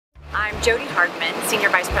Jodie Hardman, Senior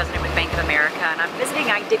Vice President with Bank of America, and I'm visiting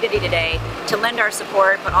IDignity today to lend our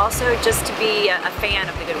support, but also just to be a fan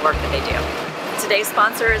of the good work that they do. Today's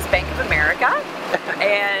sponsor is Bank of America,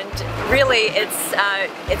 and really it's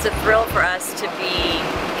a thrill for us to be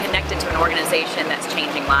connected to an organization that's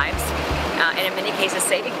changing lives, and in many cases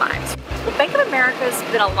saving lives. Well, Bank of America has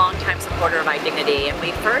been a long-time supporter of IDignity, and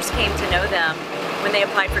we first came to know them when they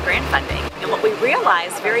applied for grant funding. And what we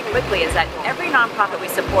realized very quickly is that every nonprofit we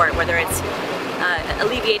support, whether it's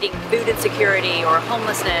alleviating food insecurity or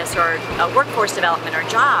homelessness or workforce development or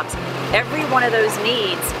jobs, every one of those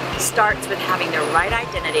needs starts with having the right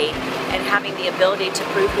identity and having the ability to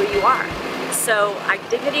prove who you are. So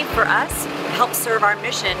IDignity for us helps serve our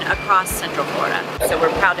mission across Central Florida. So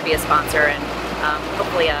we're proud to be a sponsor and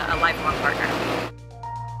hopefully a lifelong partner.